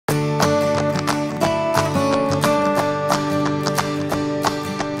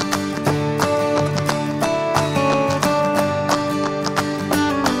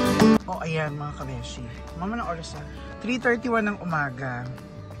oras na? 3:31 ng umaga.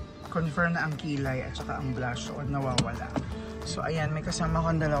 Confirm na ang kilay at saka ang blush on nawawala. So ayan, may kasama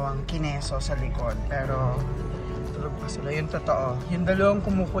akong dalawang kineso sa likod. Pero tulog pa sila. Yung totoo. Yung dalawang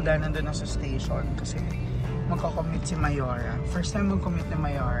kumukuda nandun na sa station kasi magko-commute si Mayora. First time mag-commute ni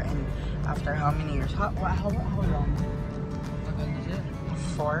Mayora and after how many years? How long?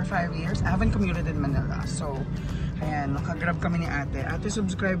 4 or 5 years? I haven't commuted in Manila. So ayan, nakagrab kami ni ate. Ate,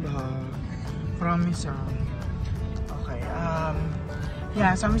 subscribe ha. Promise ha. Okay,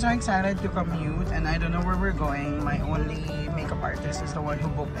 yeah, so I'm so excited to commute and I don't know where we're going. My only makeup artist is the one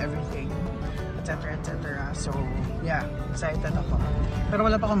who booked everything, etc. etc. So, yeah, excited ako. Pero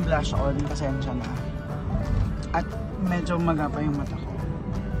wala pa akong blush on, pasensya na. At medyo maga pa yung mata ko.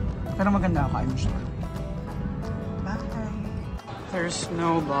 Pero maganda ako, I'm sure. Bye! There's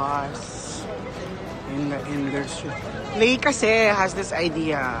no bus in the industry. Lay kasi has this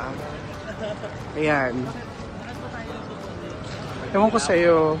idea. Ayan. Ewan ko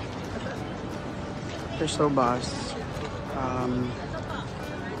sa'yo. There's no bus.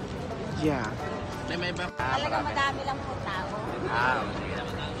 Yeah. Talaga madami lang po tao.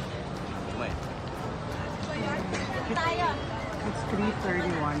 Tayo. It's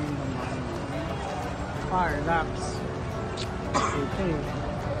 3:31 in the morning. Far, laps. Okay.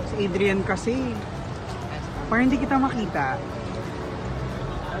 Si Adrian kasi. Parang hindi kita makita.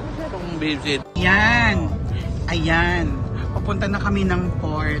 Yan. Ayan. Papunta na kami ng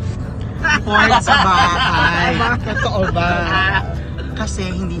port. Port sa bahay. Totoo ba? Kasi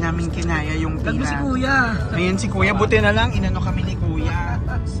hindi namin kinaya yung pila. Si Kuya. Ayan si Kuya. Buti na lang, inano kami ni Kuya.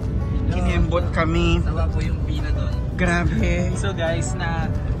 Kinembot kami. Tama po yung pila doon. Grabe. So guys, na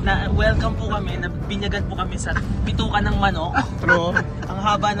welcome po kami, na binyagan po kami sa bitukan ng manok. True. Ang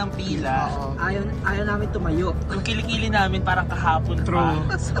haba ng pila. Ayaw namin tumayo. Yung kilikili namin parang kahapon True.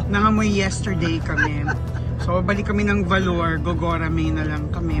 pa. Nangamoy yesterday kami. So, balik kami ng Valor, Gogorame na lang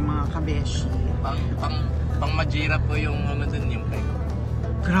kami, mga kabeshi. Pang majira po yung ano dun, yung peg.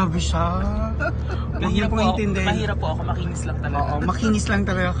 Grabe siya. Mahirap po ako, makinis lang talaga. Oo, makinis lang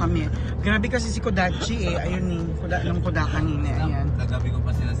talaga kami. Grabe kasi si Kodachi eh. Ayun eh, kuda kanina. Ayan. Kagabi ko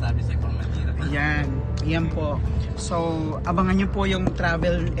pa sinasabi sa pang majira. Ayan. Ayan po. So, abangan nyo po yung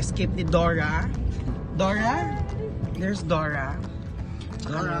travel escape ni Dora. Dora? There's Dora.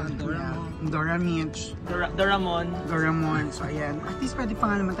 Dora Mitch. Doramon. So ayan, at least pwede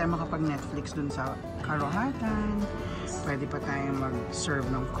pa nga naman tayo makapag-Netflix dun sa Karohatan. Pwede pa tayo mag-serve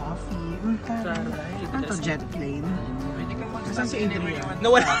ng coffee. Ano to, jet plane? Kasi si Adrian.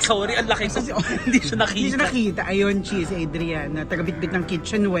 Nawala, sorry, ang laki. Hindi siya nakita. Hindi siya nakita. Ayun, si Adrian na taga-bitbit ng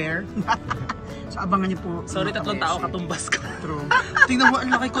kitchenware. So abangan niyo po. Sorry, 3 tao katumbas ka. True. Tingnan mo,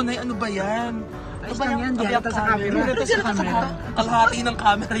 ang laki ko na ano ba yan? Ayos lang yan, di ata sa camera. Sa camera. Kalahati ng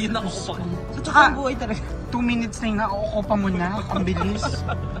camera yun ako. At saka, 2 minutes na yung nauuko pa muna. Ang bilis.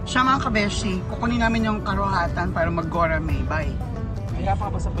 Siya mga kabeshi, kukunin namin yung karohatan para mag-Gorame. Bye. Kaya pa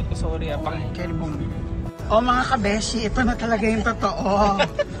kapasapot ko, sorry. Kelbong. O mga kabeshi, ito na talaga yung totoo.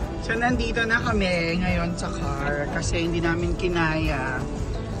 So nandito na kami ngayon sa car kasi hindi namin kinaya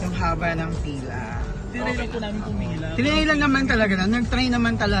yung haba ng pila. Tinay lang po namin pumila. Tinay lang naman talaga na. Nag-try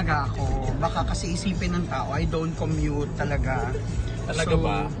naman talaga ako. Baka kasi isipin ng tao, I don't commute talaga. Talaga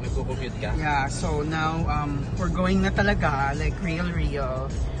ba? Nagko-commute ka? Yeah, so now we're going na talaga, like real.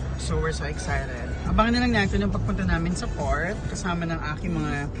 So we're so excited. Abangan na lang natin yung pagpunta namin sa port kasama ng aking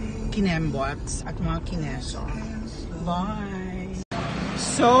mga kinembots at mga kineso. Bye!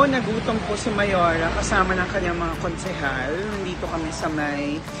 So, nagutom po si Mayora kasama ng kanyang mga konsehal. Nandito kami sa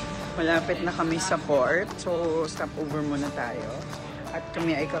malapit na kami sa port. So, stop over muna tayo. At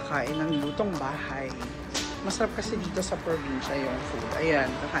kami ay kakain ng lutong bahay. Masarap kasi dito sa probinsya yung food. Ayan,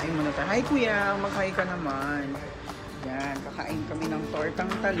 kakain muna tayo. Hi kuya, magkain ka naman. Ayan, kakain kami ng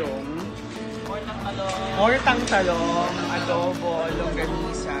tortang talong. Tortang talong, adobo,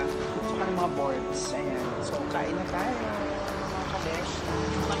 longganisa, at mga boards. Ayan, so kain na tayo. Mga kabesh.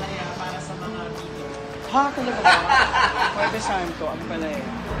 Palaya para sa mga video. Ha, talaga ba? Pwede santo, ang palaya.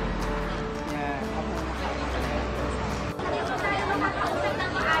 Ayan, ako nakain ng palaya.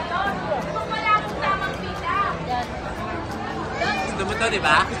 Gusto mo to, di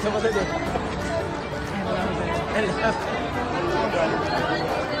ba? Gusto mo to, di ba?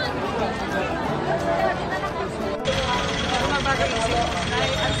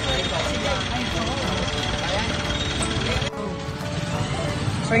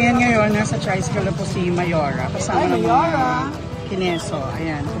 So yan ngayon, nasa tricycle na po si Mayora. Kasama ng mga kineso.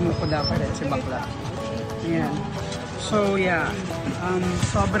 Ayan, kumukuda pa rin si Bakla. Ayan. So yeah,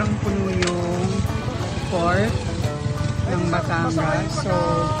 sobrang puno yung port ng Batangas. So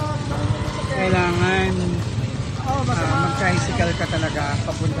kailangan mag-tricycle ka talaga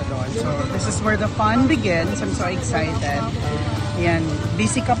papunta doon. So, this is where the fun begins. I'm so excited. Ayan,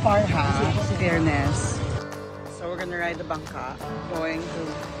 busy ka par ha, fairness. So, we're gonna ride the bangka going to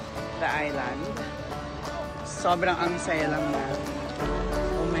the island. Sobrang ang saya lang na.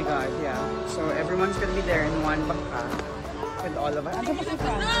 Oh my God, yeah. So, everyone's gonna be there in one bangka with all of us. Ano ba ito?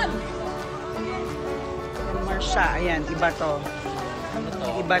 Mars siya. Ayan, iba to.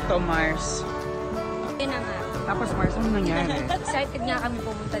 Iba to, Mars. Yun na nga. Tapos Mars, ano nangyari? Excited nga kami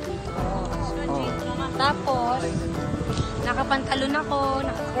pumunta dito. Oh. Tapos, nakapantalon ako,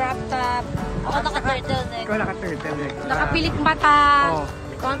 naka-crop top, ako naka-turtleneck, Ikaw naka-turtleneck. nakapilik mata, Oh.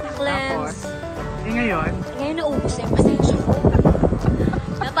 contact Tapos, lens. ngayon, Ngayon naubos na yung pasensya ko.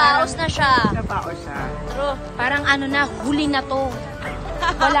 Napaos na siya. napao siya. Pero parang ano na, huli na to.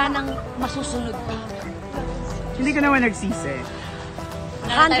 Wala nang masusunod pa. Hindi ka naman nagsisi.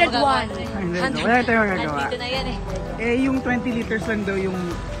 101. Wala tayong magagawa. Nandito na yan eh. Eh, yung 20 liters lang daw yung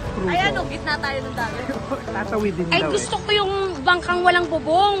crudo. Ay ano, gitna tayo ng dagat. Tatawidin Ay daw gusto ko yung bangkang walang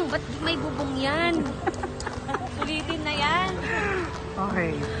bubong. Ba't may bubong yan? Ulitin na yan.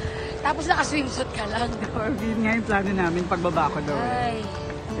 Okay. Tapos naka-swimsuit ka lang. Yun nga yung plano namin, pagbaba ko daw. Ay,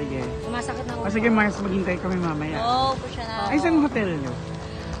 Sige. sumasakit na ako. O sige, Mars, maghintay kami mamaya. Oo, po siya na. Ay, saan hotel nyo?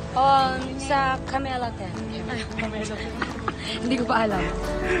 Sa Camela Tent. Hindi ko pa alam.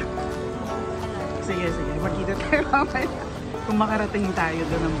 Sige, sige. Magkita tayo mamaya. Kung makarating tayo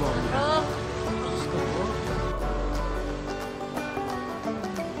doon ng bongga. Oh,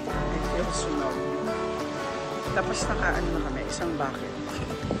 Sunog. Tapos nakaano na kami, isang bucket.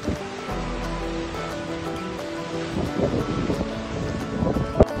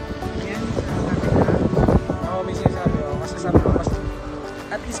 Yan, sasabi na. Oo, may sinasabi ako. Masasabi ko,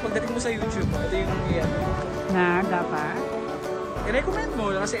 at least pagdating mo sa YouTube, ito yung Na dapat? i-recommend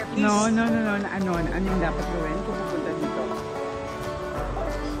mo kasi at least... No. Na ano yung dapat gawin kung pupunta dito?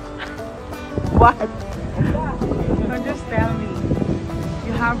 What? So just tell me.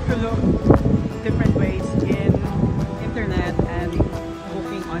 You have to look different ways in internet and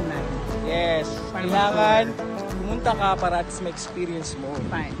booking online. Yes. Kailangan pumunta ka para at least ma-experience mo.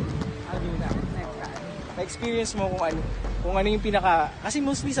 Fine. I'll give you that. Next time. Ma-experience mo kung ano yung pinaka... Kasi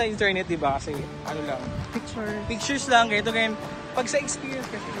mostly sa internet, di ba? Kasi ano lang. Pictures lang, ganito ganyan. Pag sa experience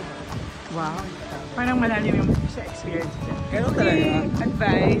kasi, di ba? Wow. Parang malalim yung sa experience. Ganun talaga.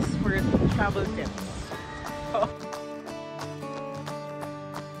 Advice for travel tips.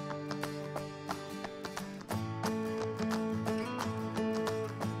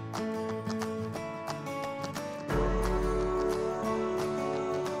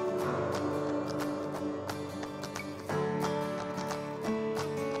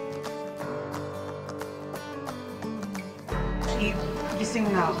 Gising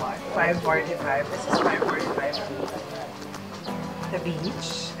na ako at 5:45. This is 5:45. The beach.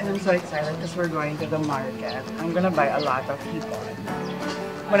 And I'm so excited because we're going to the market. I'm gonna buy a lot of hipon.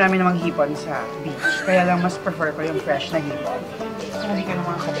 Marami namang hipon sa beach. Kaya lang mas prefer ko yung fresh na hipon. So, hindi ka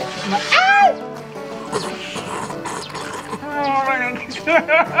naman kabit.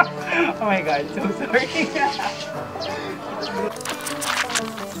 Oh my God, so sorry.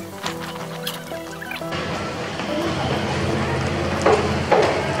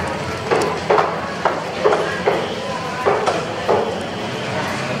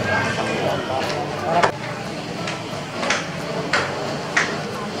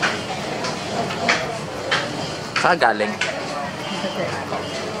 Saan galing?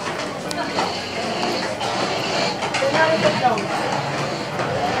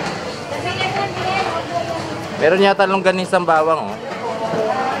 Meron yata longganing isang bawang, oh.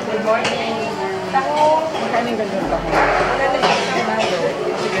 Good morning. Magkano yung ganyan ako?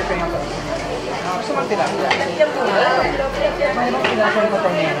 Sige, ito yung gusto mong tilapia? Mayroong tilapia ko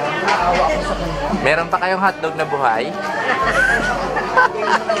kanina. Naawa ako sa kanya. Meron pa kayong hotdog na buhay? Oh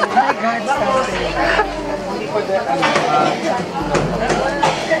my God, stop it. Hindi ko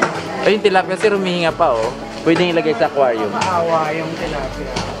Ay, yung tilapia kasi rumihinga pa, oh. Pwedeng ilagay sa aquarium. maawa yung tilapia.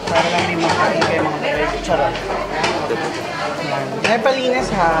 Para lang may makain kayo mga balik. Charot. May palinis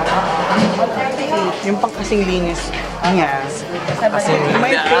ha. Yung pangkasing linis niya. Kasi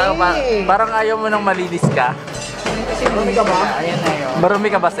May pay. parang ayaw mo nang malinis ka. Marumi ka ba? Ayan na yun. Marumi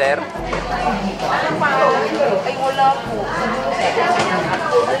ka ba, sir? ay wala po.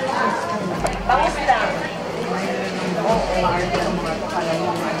 Bangus lang. Umaarte ang mga kala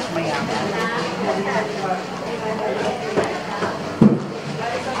mo mas mayaman.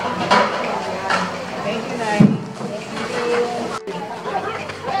 Thank you, Nay.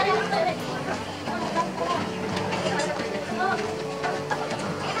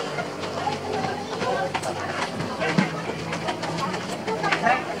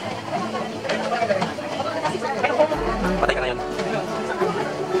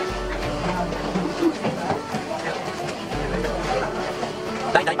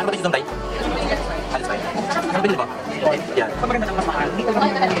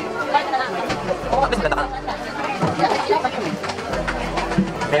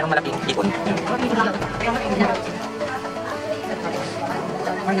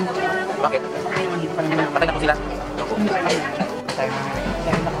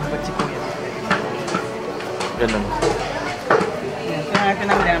 Ganun. Yan, kaya natin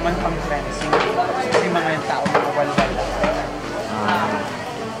ng lemon pang cleansing. Kasi mga yung tao makawalwal.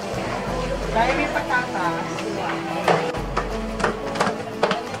 Dahil may patatas.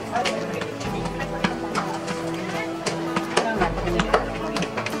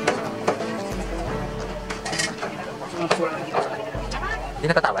 Hindi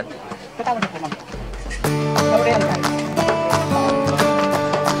natatawad? Tatawad na po, ma'am. Laurean tayo.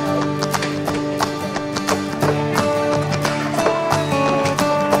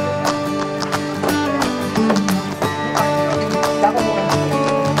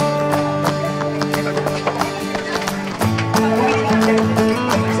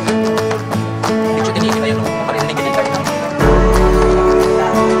 Medyo tinigil na yun. Makalinig dito.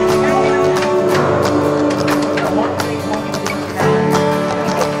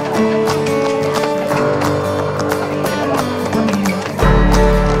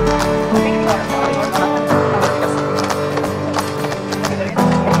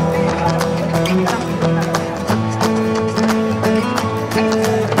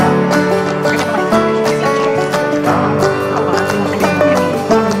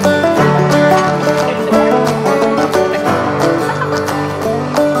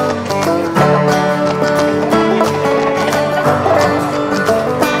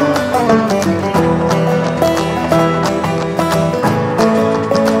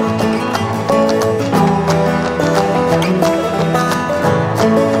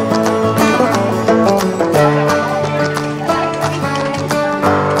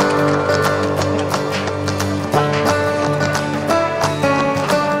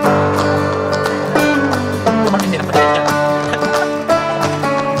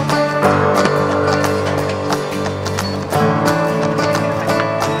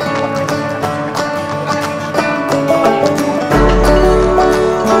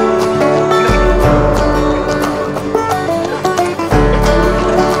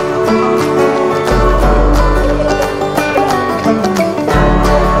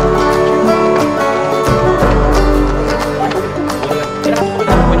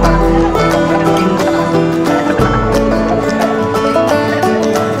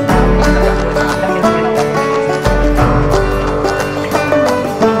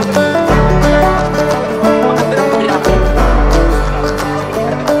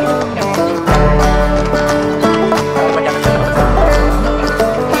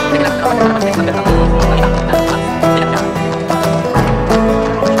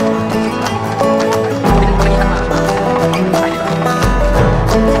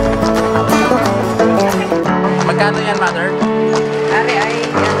 Magkano yan, mother? Ari ay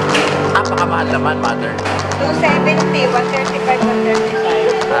Napakamahal naman, mother. 270, 135,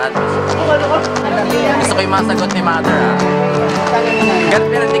 135. At gusto ko yung masagot ni mother, ah. Galit,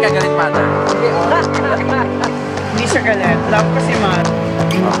 pero hindi ka galit, mother. Hindi siya galit. Love ko si Matt.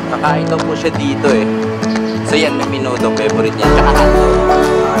 Kakain daw po siya dito eh. So yan, may minuto, favorite niya. Tsaka hotdog.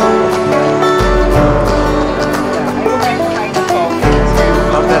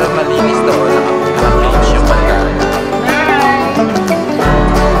 Oh, pero malinis daw. Naka-clean yung pagkain.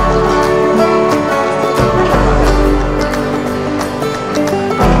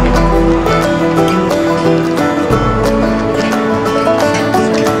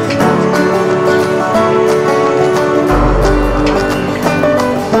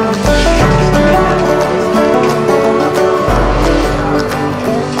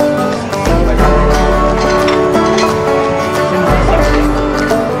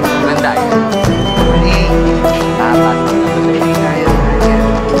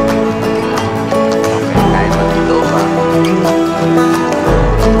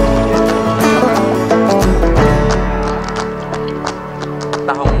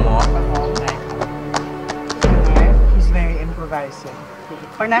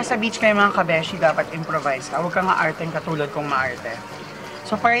 Pag nasa beach kayo mga kabeshi, dapat improvise ka. Huwag ka nga arteng katulad kong maarte.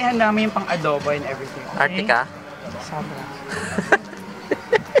 So, parehan namin yung pang-adobo and everything. Okay? Arte ka? Sobra.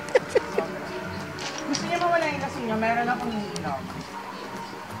 Gusto niyo mawala yung kasi nyo, meron akong inom.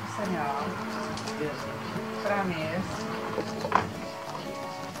 Gusto niyo? Promise?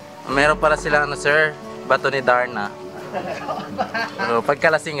 Meron para silang ano, sir? Bato ni Darna. So,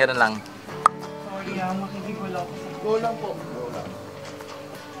 pagkalasing, gano'n lang. Sorry makikigulo ko. Go lang po.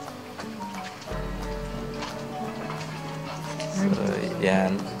 So,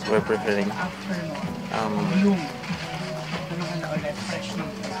 yan. We're preferring Bloom. Ano na ulit? Fresh na.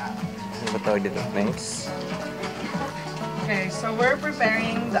 ano ba tawag dito? Thanks. Okay, so we're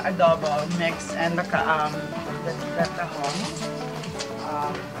preparing the adobo mix and the kahong.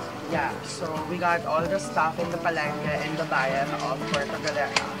 Yeah, so we got all the stuff in the palengke and the bayan of Puerto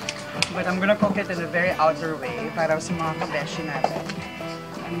Galera. But I'm gonna cook it in a very outer way para sa mga kabeshi natin.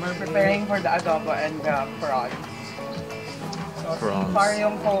 And we're preparing for the adobo and the prawns. So, si Par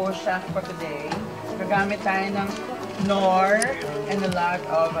yung co-chef ko today. Gagamit tayo ng nor and a lot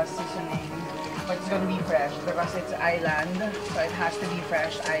of seasoning. But it's gonna be fresh because it's island. So it has to be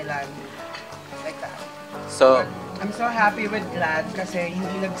fresh island. Like that. So, I'm so happy with Glad kasi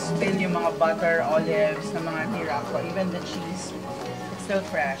hindi nag-spill yung mga butter, olives, na mga tira ko. Even the cheese, it's still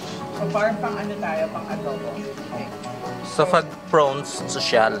fresh. So parang pang ano tayo, pang adobo. Okay. so pag prawns,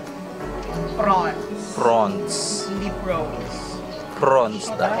 social. Prawns. Prawns. Hindi prawns. Prawns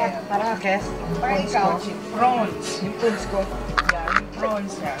daw. Parang kes? Parang ikaw, prawns. Yung prawns ko. Yeah, yung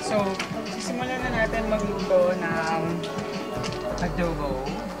prawns niya. So, sisimulan na natin magluto ng adobo.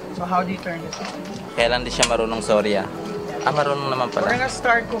 So how do you turn this on? Kailan di siya marunong, sorry ah. Marunong naman We're pala. gonna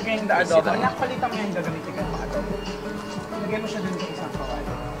start cooking the Easy adobo. lang. Nakapalitan mo yung gagamitin ka ng adobo. Lagay mo siya dun sa isang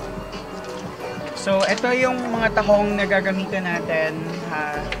kawali. So, ito yung mga tahong na gagamitin natin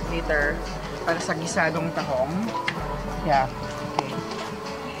later para sa gisadong tahong. Yeah. Okay.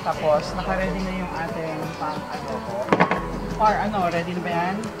 Tapos, naka-ready na yung ating pang-adobo. Or ano, ready na ba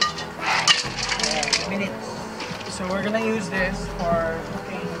yan? Minutes. So, we're gonna use this for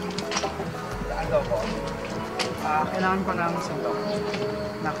cooking the adobo. Kailangan ko ng sandok.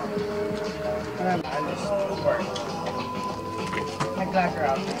 Nako. Alis work. Nag-lather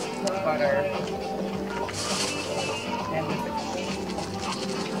out. Butter. And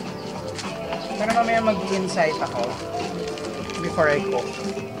pero mamaya mag-insight ako before I cook.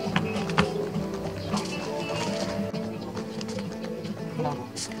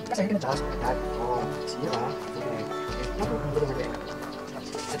 Kasi you can just add sira.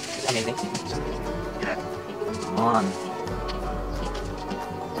 Amazing. On.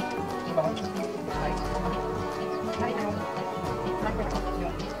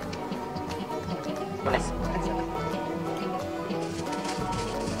 Nice.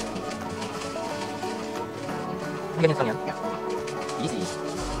 Ganyan lang yan. Easy.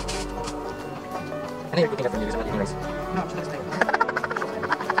 Ano yung cooking after you use it anyways? No, that's like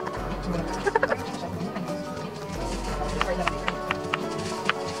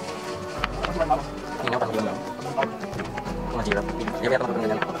Hindi nga parang yung lang. Kung mahirap. Hindi ba yata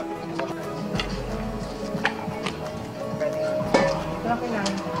matutulungan yan? okay lang.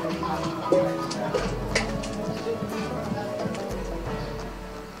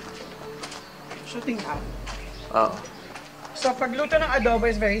 Shooting up. Oo. So, pagluto ng adobo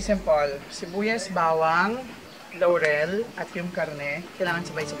is very simple. Sibuyas, bawang, laurel, at yung karne. Kailangan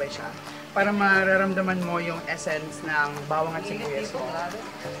sabay-sabay siya. Para mararamdaman mo yung essence ng bawang at sibuyas mo.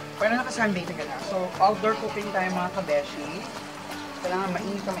 Para nakasunbake ka na. So, outdoor cooking tayo mga kabeshi. Kailangan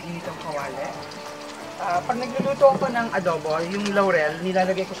mainit ang kawali. Pag nagluluto ako ng adobo, yung laurel,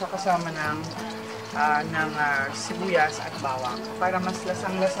 nilalagay ko siya kasama ng sibuyas at bawang para mas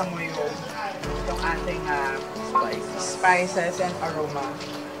lasang-lasa mo yung ating spices and aroma.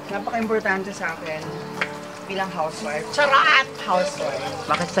 Napaka-importante sa akin bilang housewife. Charat! Housewife.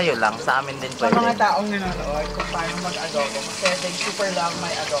 Bakit sa'yo lang? Sa amin din Sa pwede. mga taong nanonood kung paano mag-adobo. Kasi they super love my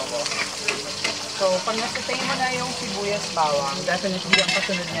adobo. So, pag nasatay mo na yung sibuyas bawang, definitely ang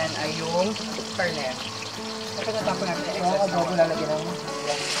kasunod niyan ay yung karne. Ito natapon natin yung excess adobo lalagyan mo.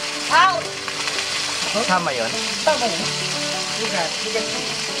 Out! Tama yun? Tama yun. Lugat.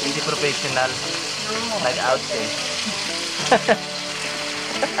 Hindi professional. Nag-out eh.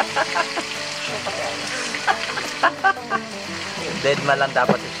 Dead man lang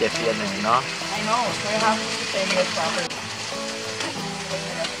dapat si chef yan eh, no? I know. So you have to say it properly.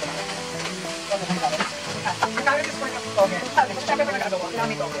 Ang tawag is for the toge. Sabi ko nag-adobo. Kailangan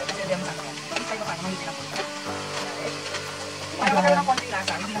may toge. Kasi hindi ang sa akin. Hindi ko paano, hindi lang po. Kaya magkaroon ng konting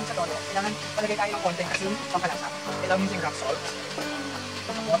lasa, hindi lang sa toge. Kailangan palagay tayo ng konting asin, pampalasa. Kailangan using rock salt.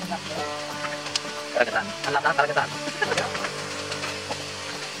 Karagatan. Ang lata, karagatan.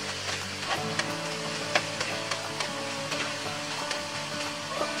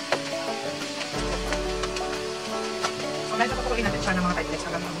 So medyo papakuloyin natin siya ng mga tight legs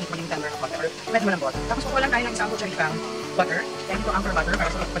hanggang maging tender of butter or medyo malambot. Tapos kukuha lang tayo ng isang kutsalitang butter. Kaya ito ang butter para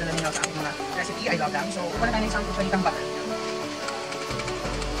sa pagpadala nila sa ating mga recipe. I love them. So kukuha lang tayo ng isang kutsalitang butter.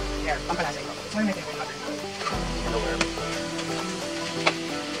 There, pampalasa ito. So may favorite butter.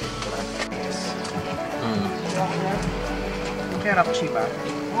 Kaya rap chiba.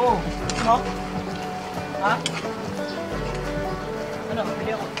 Oh! No? Ha? Ano?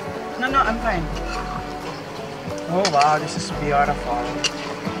 Pili ako. No, I'm fine. Oh wow, this is beautiful.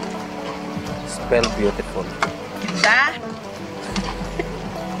 Spell beautiful. Kita?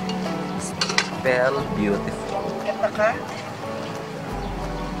 Spell beautiful. Kita ka?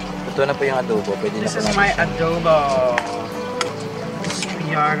 Ito na po yung adobo. Pwede na This po is natin my siya. adobo. It's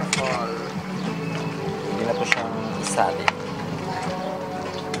beautiful. Pwede na po siyang isalin.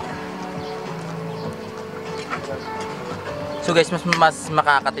 So guys, mas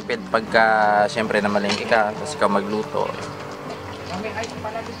makakatipid pagka syempre na malengke ka, tapos ikaw magluto.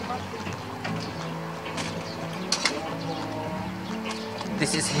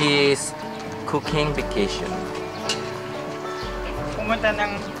 This is his cooking vacation. Pumunta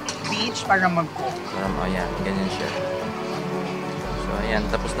ng beach para mag-cook. Oh yan, ganyan siya. So ayan,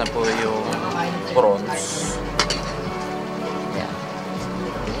 tapos na po yung prawns. Ayan.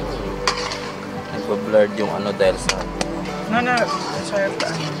 Nagpa-blurred yung ano dahil sa No, sorry.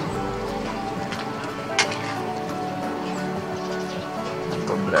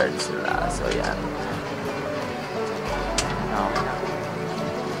 nagpa-blurred sila. So ayan. Okay na.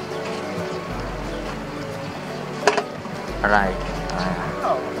 Alright.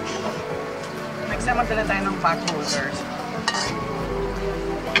 Oh. Next time magdala tayo ng pot holders.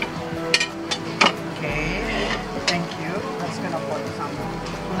 Okay. Thank you. That's gonna put some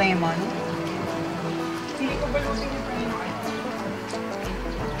lemon. Hindi ko balutin niyo pa yung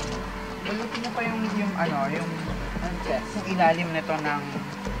balutin niyo pa yung yung ilalim nito ng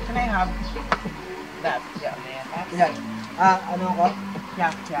can I have that? Yeah. Yan. Ano ko?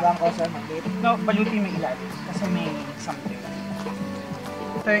 Yeah. Lang ko sa maliit. No, balutin mo yung ilalim kasi may something.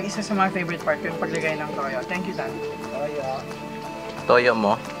 Ito yung isa sa mga favorite part ko, yung paglagay ng toyo. Thank you, Dan. Oh, yeah. Toyo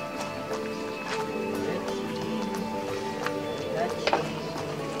mo.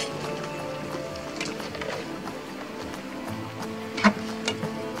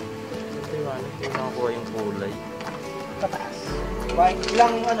 Hindi nakakuha yung kulay. Pataas.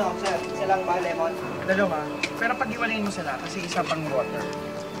 Ilang ano, sir? Isa lang ba lemon? Dalawa. Pero pag-iwalayin mo sila kasi isa pang water.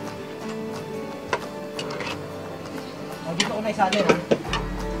 Oh, dito ko na isalin, ha?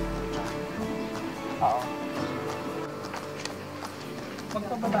 Oo.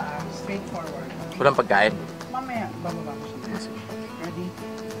 Pagpababa, straight forward. Walang pagkain. Mamaya, bababa ko siya. Ready?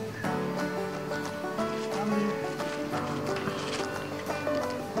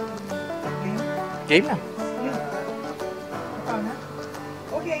 Game na.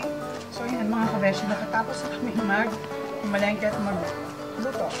 Okay. So yan mga kabeshi, nakatapos na kami malengke at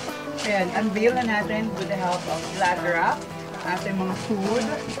magluto. Ayan, unveil na natin with the help of glad wrap ating mga food.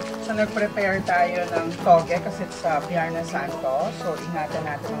 So nag-prepare tayo ng toge kasi sa Biyernes Santo. So ingatan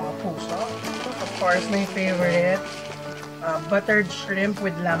natin ang mga puso. Of course, my favorite, buttered shrimp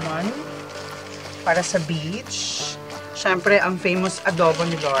with lemon para sa beach. Siyempre, ang famous adobo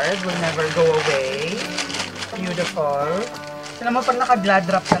ni Lord will never go away. Beautiful. Alam mo, pag naka-glad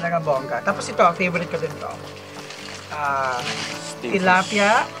wrap talaga bongga. Tapos ito, favorite ko din to.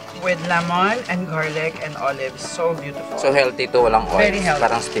 Tilapia with lemon and garlic and olives. So beautiful. So healthy to, walang oil. Very healthy.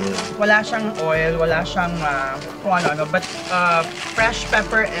 Parang steam lang. Wala siyang oil, wala siyang kung ano-ano. But fresh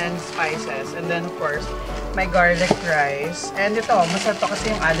pepper and spices. And then of course, my garlic rice. And ito, masarap to kasi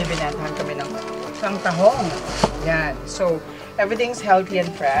yung binentahan kami ng isang tahong. Yan. So, everything's healthy and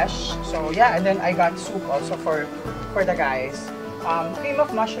fresh. So yeah, and then I got soup also for the guys. Cream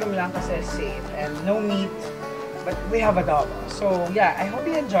of mushroom lang kasi safe and no meat, but we have adobo. So yeah, I hope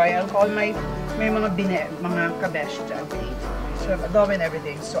you enjoy. I'll call my mga kabesh dyan to eat. So adobo and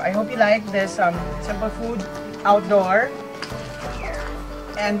everything. So I hope you like this simple food outdoor.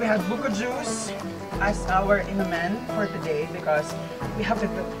 And we have buko juice as our inuman for today because we have to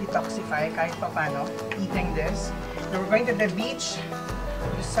detoxify kahit pa paano eating this. Now we're going to the beach.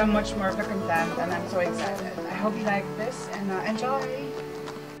 There's so much more to content and I'm so excited. I hope you like this and enjoy!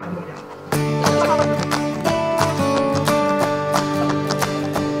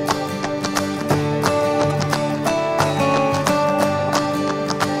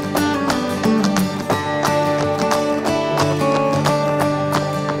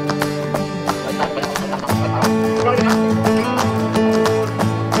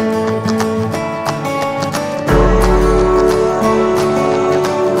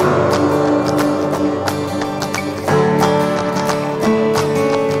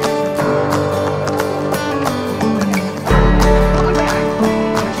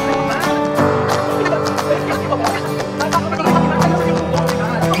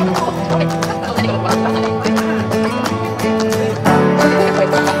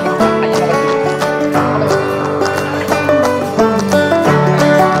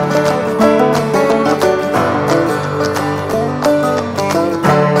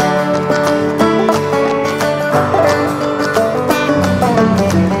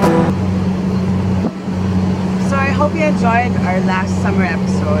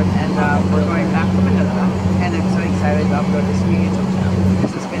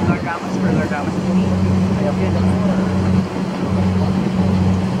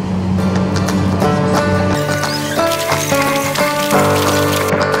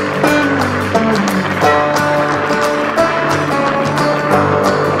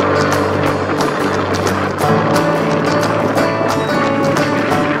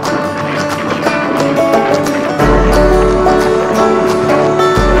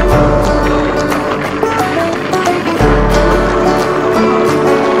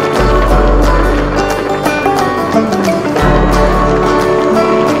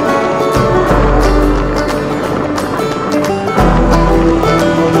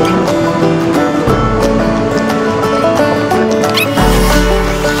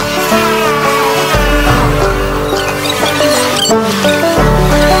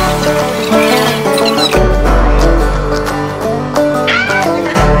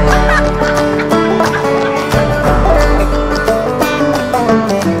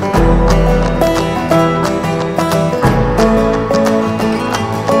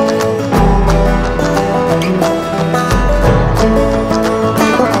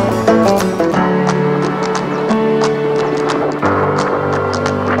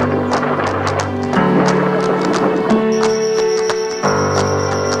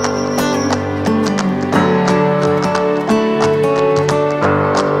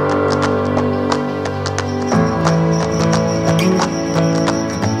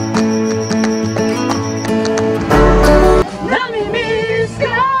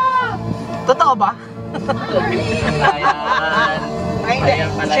 ba? Ayan. Ay, hindi. Ayan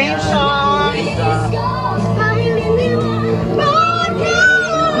pala Change yan. song!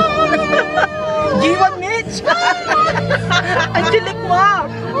 G1 Mitch! Ang chilik mo!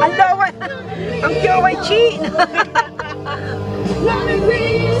 Ang laway! Ang pure chi!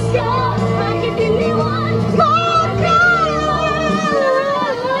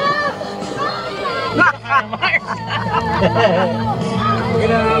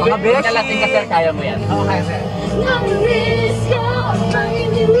 Mga beshi. Kalasing ka sir, kaya mo yan. Okay, sir.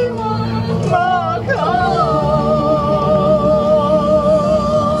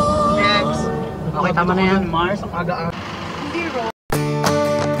 Next. Okay, tama na yan. Mars, aga. Hindi, Ro.